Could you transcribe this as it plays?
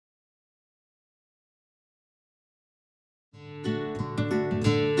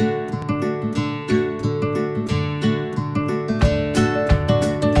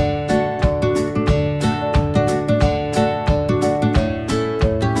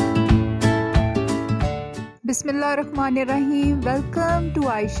Bismillahirrahmanirrahim. Welcome to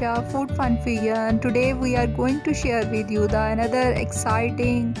Ayeshasfoodfunfusion. Today we are going to share with you another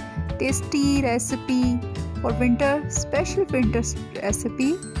exciting, tasty recipe for winter, special winter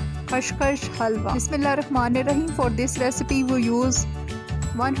recipe, Khas-Khas Halwa. Bismillahirrahmanirrahim. For this recipe we use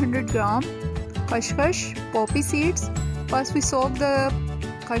 100 gram Khas-Khas poppy seeds. First we soak the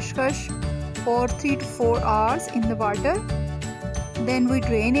Khas-Khas for 3 to 4 hours in the water. Then we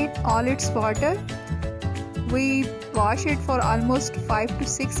drain it all its water. We wash it for almost 5 to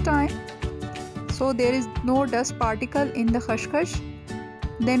 6 times so there is no dust particle in the Khas-Khas.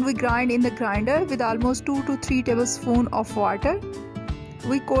 Then we grind in the grinder with almost 2 to 3 tablespoons of water.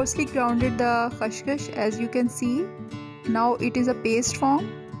 We coarsely grounded the Khas-Khas, as you can see. Now it is a paste form.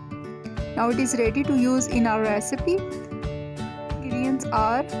 Now it is ready to use in our recipe. Ingredients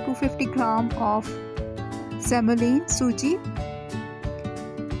are 250 gram of semolina suji,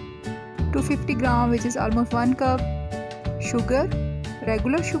 250 gram, which is almost 1 cup, sugar,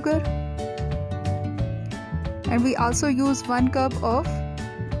 regular sugar, and we also use 1 cup of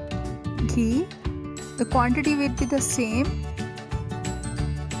ghee. The quantity will be the same.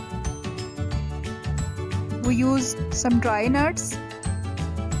 We use some dry nuts,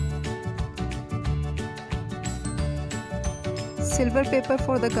 silver pepper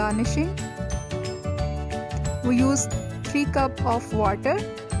for the garnishing. We use 3 cups of water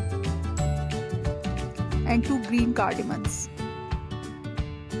and 2 green cardamoms.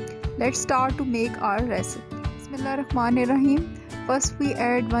 Let's start to make our recipe. Bismillahirrahmanirrahim. First we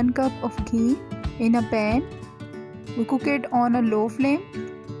add 1 cup of ghee in a pan. We cook it on a low flame.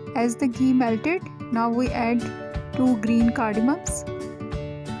 As the ghee melted, now we add 2 green cardamoms.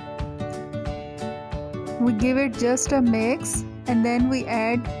 We give it just a mix and then we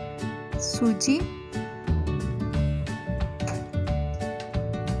add suji.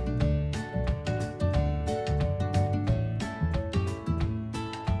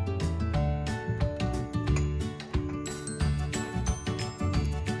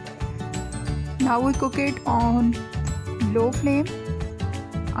 Now we cook it on low flame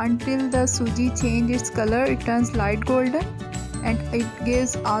until the suji changes its color. It turns light golden and it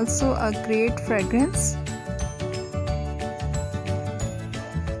gives also a great fragrance.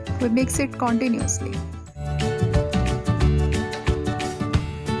 We mix it continuously.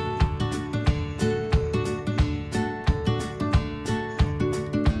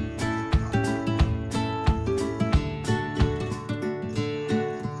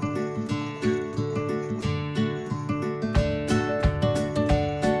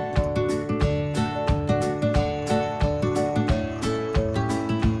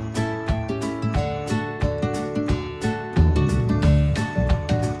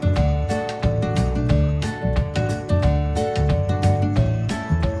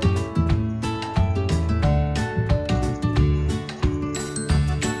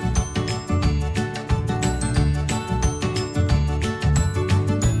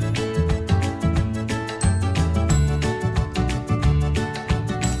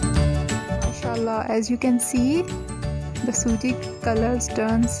 As you can see, the suji colors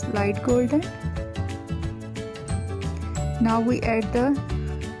turns light golden. Now we add the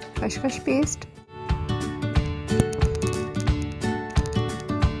Khas-Khas paste.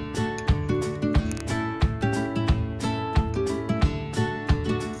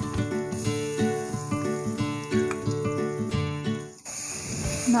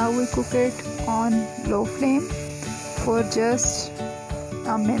 Now we cook it on low flame for just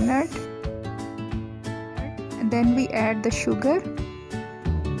a minute. Then we add the sugar.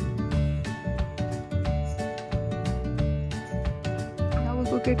 Now we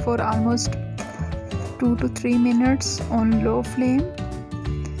cook it for almost 2 to 3 minutes on low flame.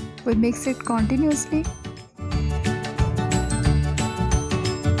 We mix it continuously.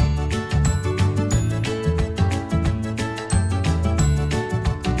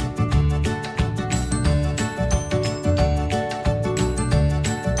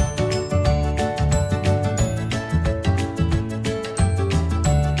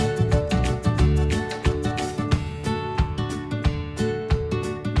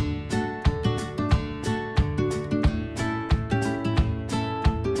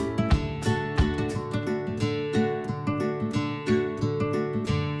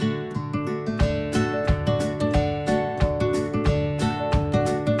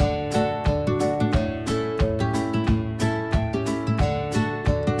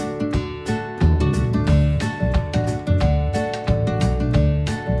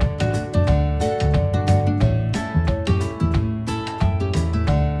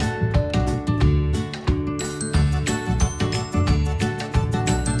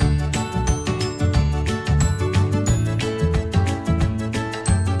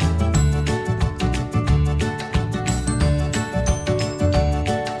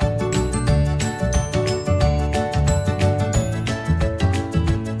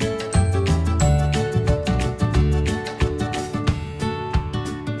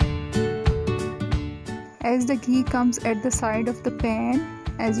 as the ghee comes at the side of the pan,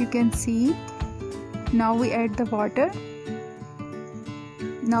 as you can see. Now we add the water.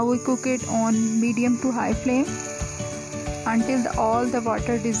 Now we cook it on medium to high flame until all the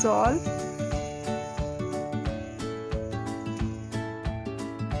water dissolve.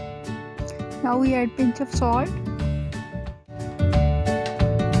 Now we add pinch of salt.